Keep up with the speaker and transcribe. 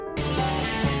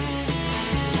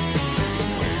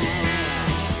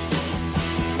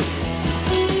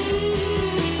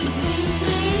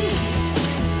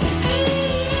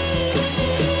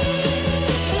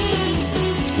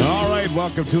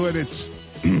welcome to it. It's,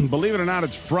 believe it or not,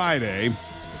 it's Friday.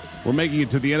 We're making it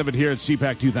to the end of it here at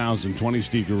CPAC 2020.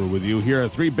 Steve Gruber with you. Here are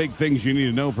three big things you need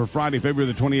to know for Friday, February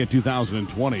the 28th,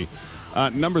 2020.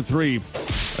 Number three,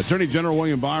 Attorney General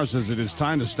William Barr says it is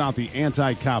time to stop the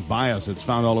anti-cop bias that's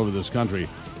found all over this country,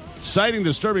 citing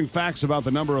disturbing facts about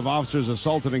the number of officers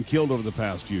assaulted and killed over the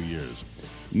past few years.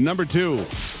 Number two,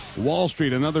 Wall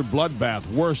Street, another bloodbath,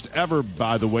 worst ever,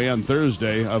 by the way, on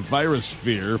Thursday, a virus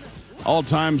fear.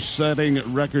 All-time setting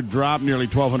record drop, nearly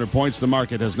 1,200 points. The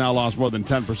market has now lost more than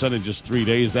 10% in just 3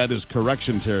 days. That is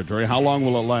correction territory. How long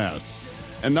will it last?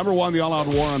 And number one, the all-out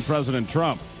war on President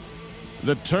Trump.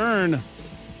 The turn of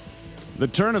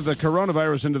the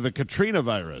coronavirus into the Katrina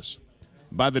virus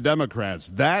by the Democrats.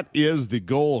 That is the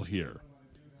goal here.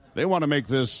 They want to make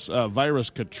this virus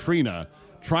Katrina,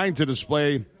 trying to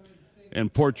display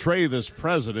and portray this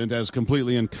president as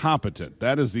completely incompetent.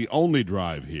 That is the only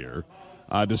drive here.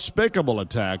 Despicable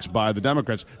attacks by the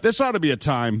Democrats. This ought to be a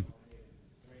time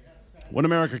when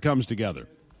America comes together.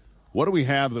 What do we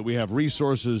have that we have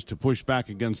resources to push back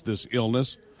against this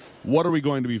illness? What are we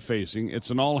going to be facing? It's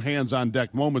an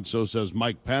all-hands-on-deck moment, so says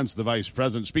Mike Pence, the vice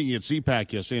president, speaking at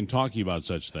CPAC yesterday and talking about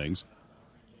such things.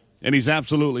 And he's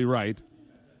absolutely right.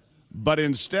 But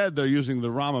instead, they're using the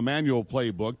Rahm Emanuel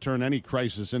playbook, turn any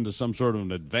crisis into some sort of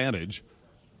an advantage,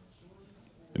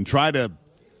 and try to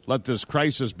let this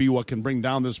crisis be what can bring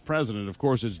down this president. Of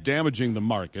course, it's damaging the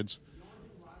markets.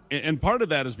 And part of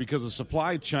that is because of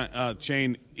supply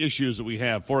chain issues that we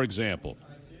have. For example,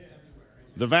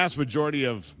 the vast majority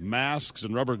of masks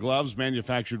and rubber gloves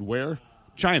manufactured where?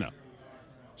 China.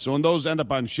 So when those end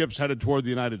up on ships headed toward the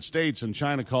United States and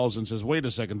China calls and says, wait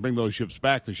a second, bring those ships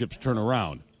back, the ships turn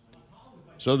around.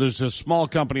 So there's a small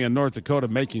company in North Dakota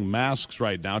making masks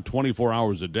right now, 24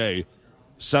 hours a day,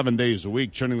 7 days a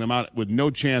week, churning them out with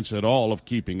no chance at all of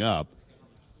keeping up.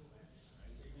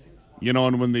 You know,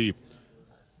 and when the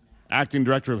acting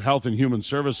director of Health and Human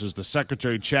Services, the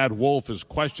Secretary Chad Wolf, is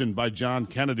questioned by John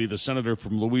Kennedy, the senator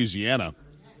from Louisiana,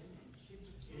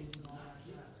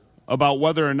 about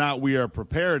whether or not we are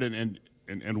prepared, and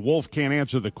Wolf can't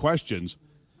answer the questions,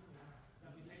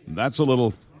 that's a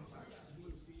little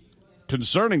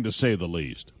concerning, to say the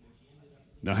least.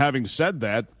 Now, having said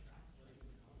that,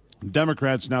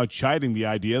 Democrats now chiding the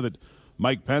idea that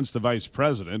Mike Pence, the vice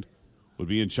president, would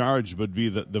be in charge, would be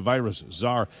the virus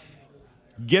czar,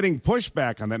 getting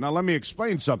pushback on that. Now, let me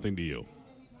explain something to you.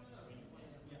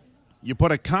 You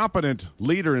put a competent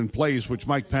leader in place, which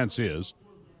Mike Pence is,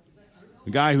 a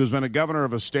guy who's been a governor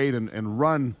of a state and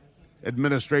run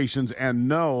administrations and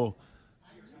knows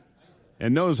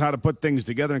how to put things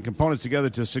together and components together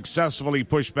to successfully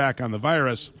push back on the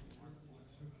virus.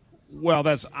 Well,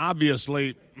 that's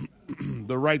obviously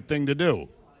the right thing to do.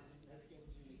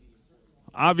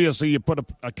 Obviously, you put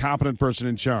a competent person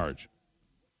in charge.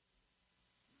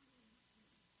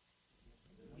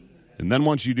 And then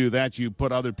once you do that, you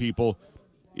put other people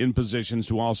in positions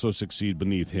to also succeed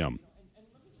beneath him.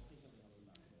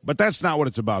 But that's not what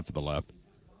it's about for the left.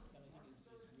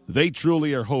 They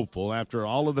truly are hopeful after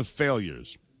all of the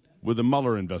failures with the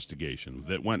Mueller investigation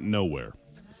that went nowhere,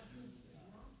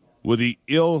 with the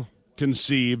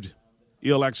ill-conceived,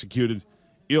 ill-executed,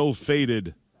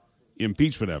 ill-fated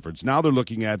impeachment efforts. Now they're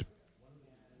looking at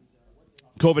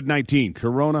COVID-19,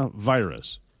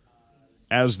 coronavirus,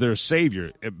 as their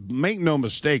savior. Make no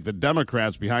mistake, the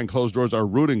Democrats behind closed doors are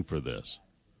rooting for this.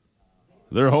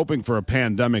 They're hoping for a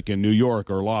pandemic in New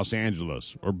York or Los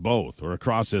Angeles or both or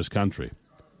across this country,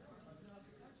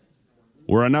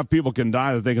 where enough people can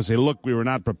die that they can say, look, we were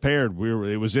not prepared.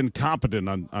 It was incompetent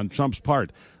on Trump's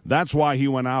part. That's why he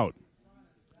went out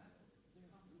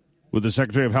with the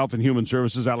Secretary of Health and Human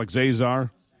Services, Alex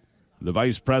Azar, the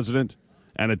Vice President,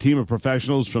 and a team of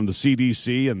professionals from the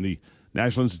CDC and the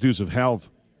National Institutes of Health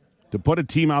to put a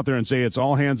team out there and say it's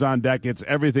all hands on deck. It's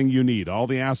everything you need, all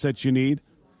the assets you need,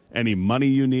 any money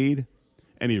you need,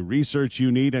 any research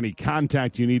you need, any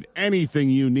contact you need, anything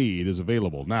you need is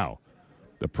available. Now,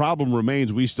 the problem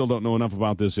remains we still don't know enough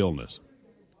about this illness.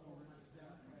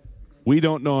 We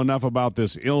don't know enough about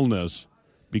this illness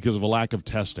because of a lack of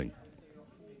testing.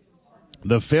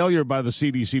 The failure by the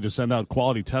CDC to send out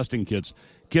quality testing kits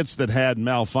that had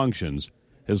malfunctions,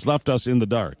 has left us in the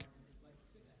dark.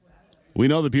 We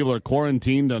know that people are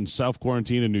quarantined on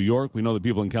self-quarantine in New York. We know that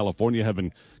people in California have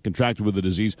been contracted with the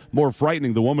disease. More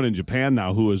frightening, the woman in Japan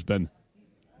now who has been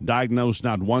diagnosed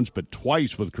not once but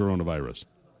twice with coronavirus,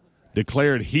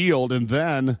 declared healed, and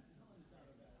then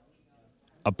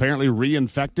apparently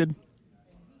reinfected.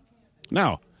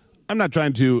 Now, I'm not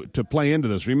trying to play into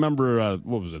this. Remember,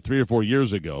 3 or 4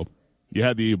 years ago, you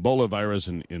had the Ebola virus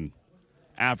in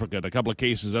Africa. And a couple of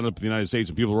cases ended up in the United States,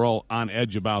 and people were all on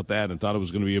edge about that and thought it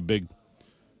was going to be a big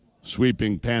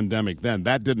sweeping pandemic then.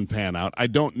 That didn't pan out. I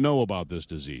don't know about this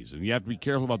disease, and you have to be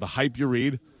careful about the hype you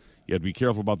read. You have to be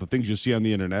careful about the things you see on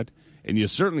the internet, and you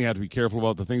certainly have to be careful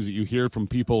about the things that you hear from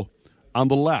people on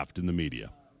the left in the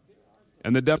media.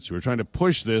 And the Democrats who are trying to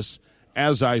push this,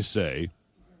 as I say,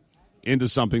 into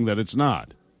something that it's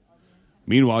not.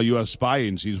 Meanwhile, U.S. spy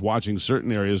agencies watching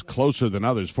certain areas closer than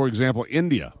others. For example,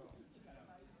 India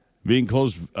being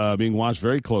watched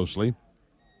very closely.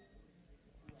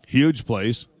 Huge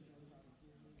place,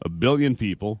 1 billion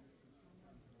people,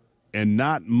 and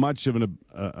not much of an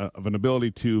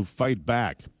ability to fight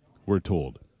back, we're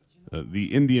told.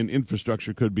 The Indian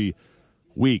infrastructure could be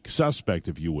weak, suspect,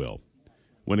 if you will,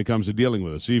 when it comes to dealing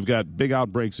with it. So you've got big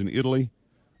outbreaks in Italy,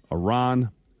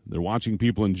 Iran. They're watching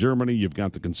people in Germany. You've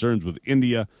got the concerns with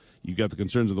India. You've got the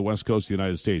concerns of the West Coast of the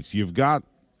United States. You've got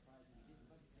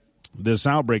this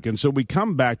outbreak. And so we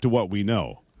come back to what we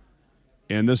know.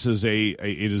 And this is a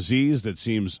disease that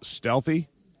seems stealthy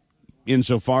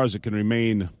insofar as it can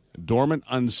remain dormant,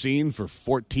 unseen for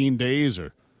 14 days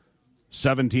or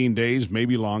 17 days,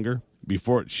 maybe longer,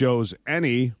 before it shows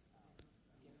any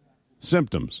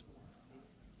symptoms.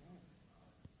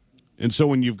 And so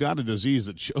when you've got a disease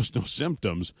that shows no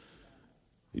symptoms,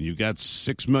 and you've got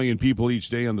 6 million people each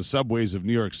day on the subways of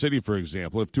New York City, for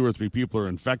example, if 2 or 3 people are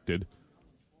infected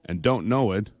and don't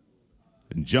know it,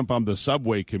 and jump on the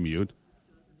subway commute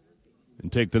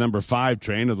and take the number 5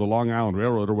 train or the Long Island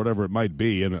Railroad or whatever it might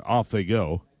be, and off they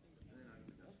go.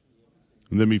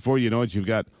 And then before you know it, you've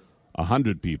got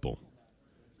 100 people,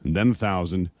 and then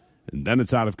 1,000, and then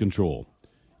it's out of control.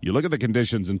 You look at the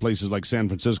conditions in places like San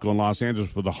Francisco and Los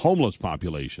Angeles with the homeless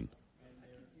population.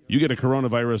 You get a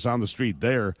coronavirus on the street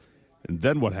there, and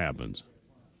then what happens?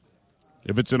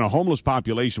 If it's in a homeless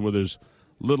population where there's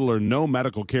little or no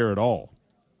medical care at all,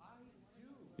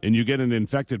 and you get an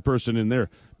infected person in there,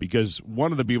 because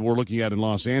one of the people we're looking at in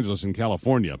Los Angeles and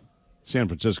California, San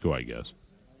Francisco, I guess,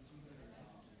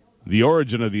 the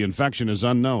origin of the infection is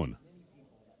unknown.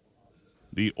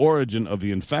 The origin of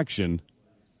the infection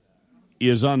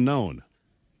is unknown.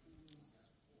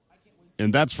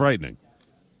 And that's frightening.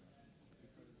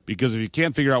 Because if you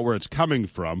can't figure out where it's coming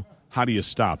from, how do you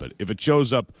stop it? If it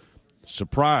shows up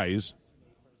surprise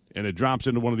and it drops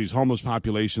into one of these homeless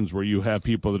populations where you have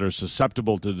people that are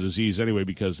susceptible to the disease anyway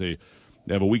because they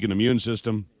have a weakened immune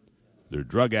system, they're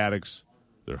drug addicts,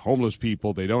 they're homeless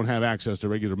people, they don't have access to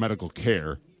regular medical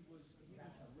care,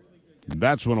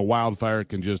 that's when a wildfire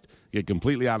can just get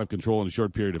completely out of control in a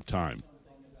short period of time.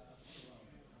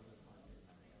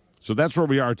 So that's where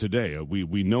we are today.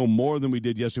 We know more than we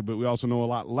did yesterday, but we also know a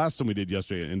lot less than we did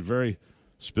yesterday in very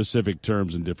specific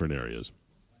terms in different areas.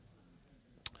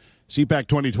 CPAC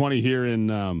 2020 here in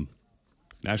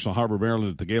National Harbor,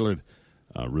 Maryland at the Gaylord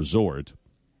Resort.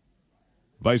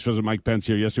 Vice President Mike Pence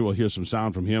here yesterday. We'll hear some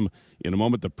sound from him in a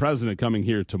moment. The president coming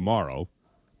here tomorrow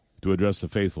to address the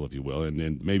faithful, if you will,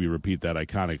 and maybe repeat that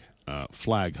iconic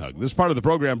flag hug. This part of the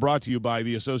program brought to you by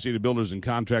the Associated Builders and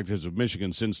Contractors of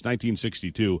Michigan since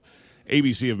 1962.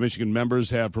 ABC of Michigan members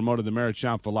have promoted the merit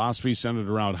shop philosophy centered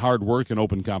around hard work and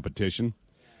open competition.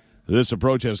 This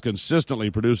approach has consistently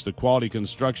produced the quality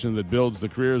construction that builds the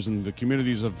careers and the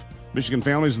communities of Michigan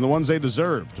families and the ones they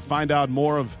deserve. To find out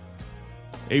more of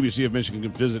ABC of Michigan,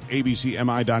 visit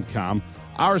abcmi.com.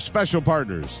 Our special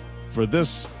partners for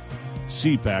this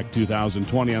CPAC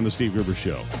 2020 on the Steve Gruber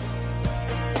Show.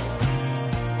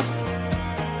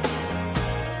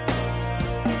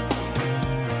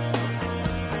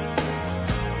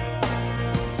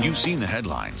 You've seen the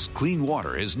headlines. Clean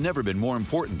water has never been more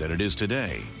important than it is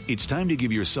today. It's time to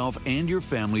give yourself and your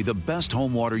family the best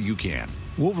home water you can.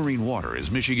 Wolverine Water is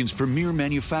Michigan's premier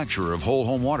manufacturer of whole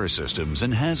home water systems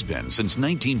and has been since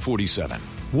 1947.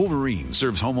 Wolverine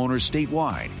serves homeowners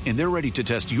statewide, and they're ready to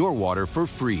test your water for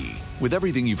free. With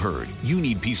everything you've heard, you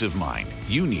need peace of mind.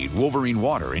 You need Wolverine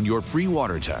Water in your free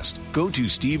water test. Go to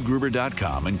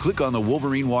SteveGruber.com and click on the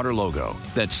Wolverine Water logo.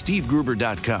 That's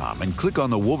SteveGruber.com and click on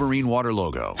the Wolverine Water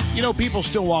logo. You know, people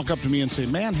still walk up to me and say,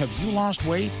 man, have you lost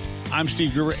weight? I'm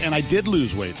Steve Gruber, and I did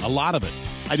lose weight, a lot of it.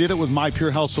 I did it with My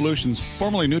Pure Health Solutions,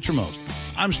 formerly Nutrimost.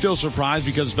 I'm still surprised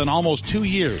because it's been almost 2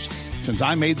 years since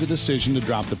I made the decision to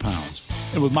drop the pounds.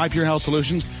 And with My Pure Health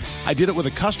Solutions, I did it with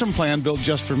a custom plan built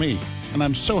just for me. And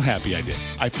I'm so happy I did.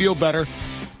 I feel better.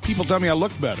 People tell me I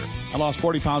look better. I lost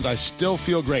 40 pounds. I still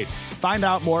feel great. Find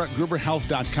out more at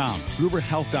GruberHealth.com.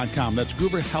 GruberHealth.com. That's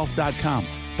GruberHealth.com.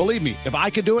 Believe me, if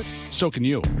I could do it, so can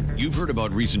you. You've heard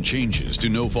about recent changes to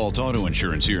no-fault auto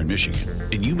insurance here in Michigan,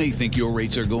 and you may think your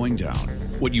rates are going down.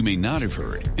 What you may not have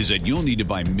heard is that you'll need to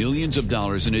buy millions of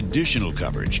dollars in additional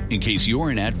coverage in case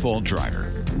you're an at-fault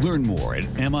driver. Learn more at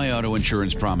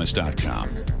miautoinsurancepromise.com.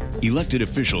 Elected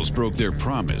officials broke their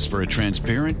promise for a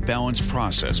transparent, balanced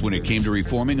process when it came to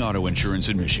reforming auto insurance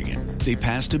in Michigan. They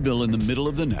passed a bill in the middle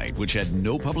of the night which had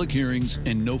no public hearings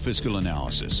and no fiscal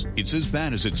analysis. It's as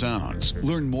bad as it sounds.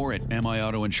 Learn more at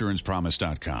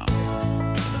miautoinsurancepromise.com.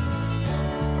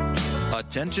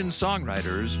 Attention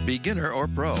songwriters, beginner or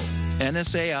pro.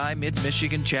 NSAI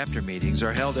Mid-Michigan chapter meetings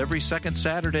are held every second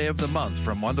Saturday of the month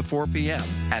from 1 to 4 p.m.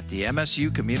 at the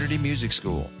MSU Community Music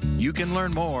School. You can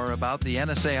learn more about the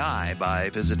NSAI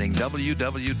by visiting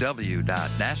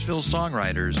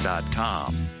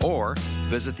www.nashvillesongwriters.com or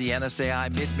visit the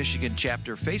NSAI Mid-Michigan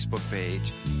chapter Facebook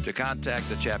page to contact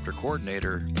the chapter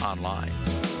coordinator online.